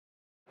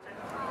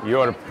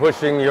You're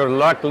pushing your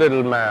luck,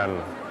 little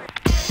man.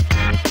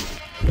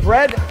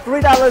 Bread,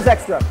 $3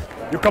 extra.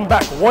 You come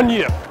back 1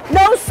 year.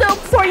 No soup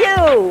for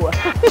you.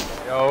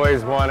 You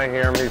always want to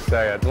hear me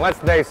say it. Unless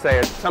they say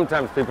it,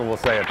 sometimes people will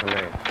say it to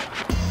me.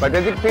 But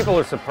I think people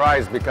are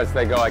surprised because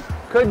they go like,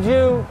 could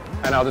you?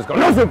 And I'll just go,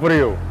 no soup for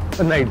you.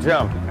 And they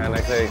jump. And I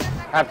say,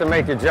 have to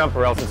make you jump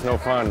or else it's no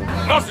fun.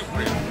 No soup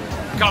for you.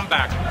 Come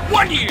back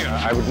 1 year.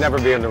 I would never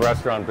be in the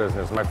restaurant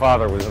business. My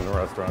father was in the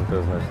restaurant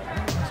business.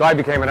 So I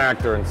became an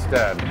actor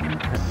instead.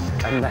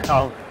 And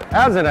now,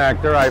 as an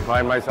actor, I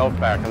find myself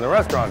back in the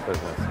restaurant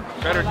business.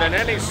 Better than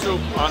any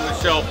soup on the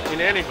shelf in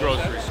any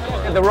grocery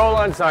store. The role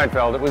on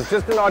Seinfeld, it was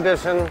just an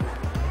audition.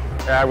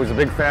 I was a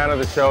big fan of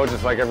the show,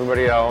 just like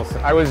everybody else.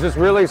 I was just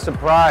really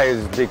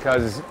surprised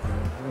because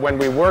when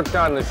we worked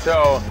on the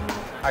show,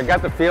 I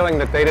got the feeling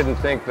that they didn't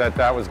think that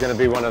that was going to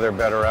be one of their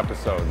better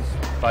episodes.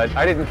 But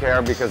I didn't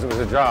care because it was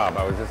a job.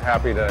 I was just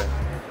happy to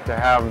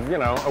have, you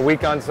know, a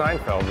week on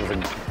Seinfeld. It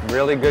was a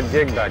really good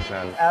gig back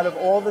then. Out of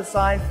all the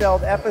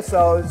Seinfeld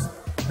episodes,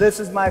 this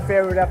is my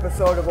favorite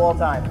episode of all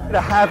time. To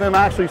have him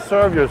actually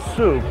serve your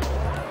soup,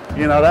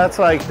 you know, that's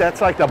like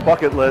the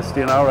bucket list,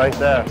 you know, right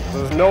there.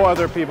 There's no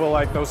other people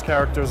like those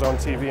characters on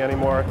TV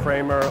anymore.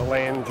 Kramer,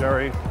 Elaine,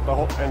 Jerry,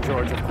 and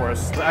George, of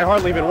course. I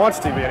hardly even watch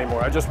TV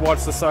anymore. I just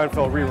watch the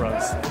Seinfeld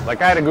reruns.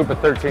 Like I had a group of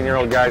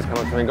 13-year-old guys come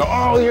up to me and go,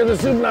 oh, you're the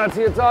soup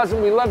Nazi, it's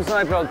awesome, we love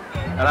Seinfeld.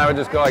 And I would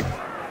just go like,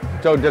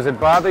 so does it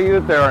bother you?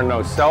 There are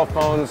no cell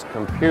phones,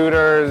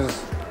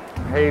 computers,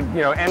 hey,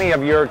 you know, any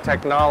of your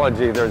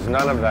technology, there's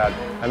none of that.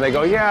 And they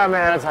go, yeah,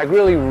 man, it's like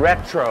really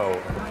retro.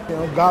 You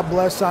know, God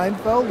bless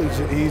Seinfeld.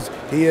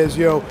 He has,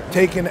 you know,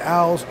 taken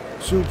Al's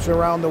soups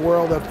around the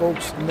world that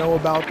folks know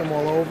about them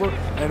all over.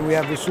 And we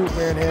have the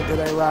Soupman here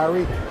today,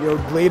 Larry, you know,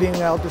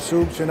 bleeding out the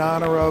soups in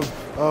honor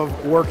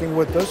of working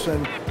with us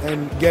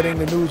and getting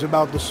the news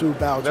about the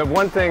soup out. The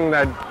one thing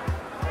that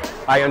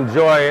I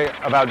enjoy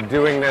about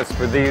doing this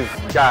for these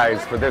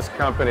guys, for this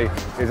company,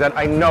 is that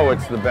I know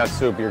it's the best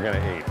soup you're going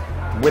to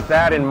eat. With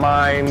that in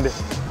mind,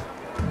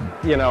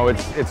 you know,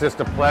 it's just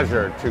a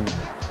pleasure to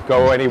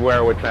go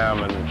anywhere with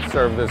them and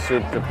serve this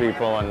soup to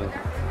people, and,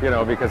 you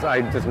know, because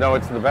I just know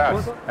it's the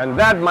best. And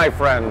that, my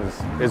friends,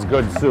 is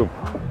good soup.